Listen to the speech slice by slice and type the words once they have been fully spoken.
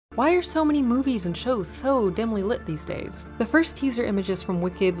Why are so many movies and shows so dimly lit these days? The first teaser images from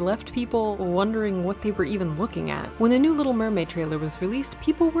Wicked left people wondering what they were even looking at. When the new Little Mermaid trailer was released,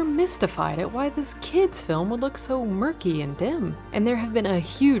 people were mystified at why this kids film would look so murky and dim. And there have been a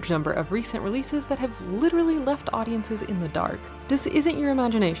huge number of recent releases that have literally left audiences in the dark. This isn't your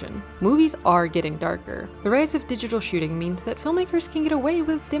imagination. Movies are getting darker. The rise of digital shooting means that filmmakers can get away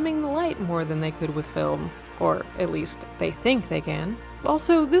with dimming the light more than they could with film. Or at least they think they can.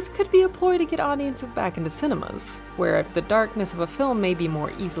 Also, this could be a ploy to get audiences back into cinemas, where the darkness of a film may be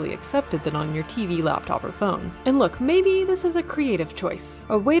more easily accepted than on your TV, laptop, or phone. And look, maybe this is a creative choice,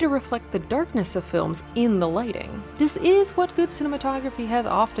 a way to reflect the darkness of films in the lighting. This is what good cinematography has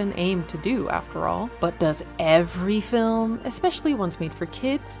often aimed to do, after all. But does every film, especially ones made for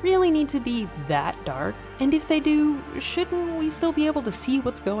kids, really need to be that dark? And if they do, shouldn't we still be able to see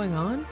what's going on?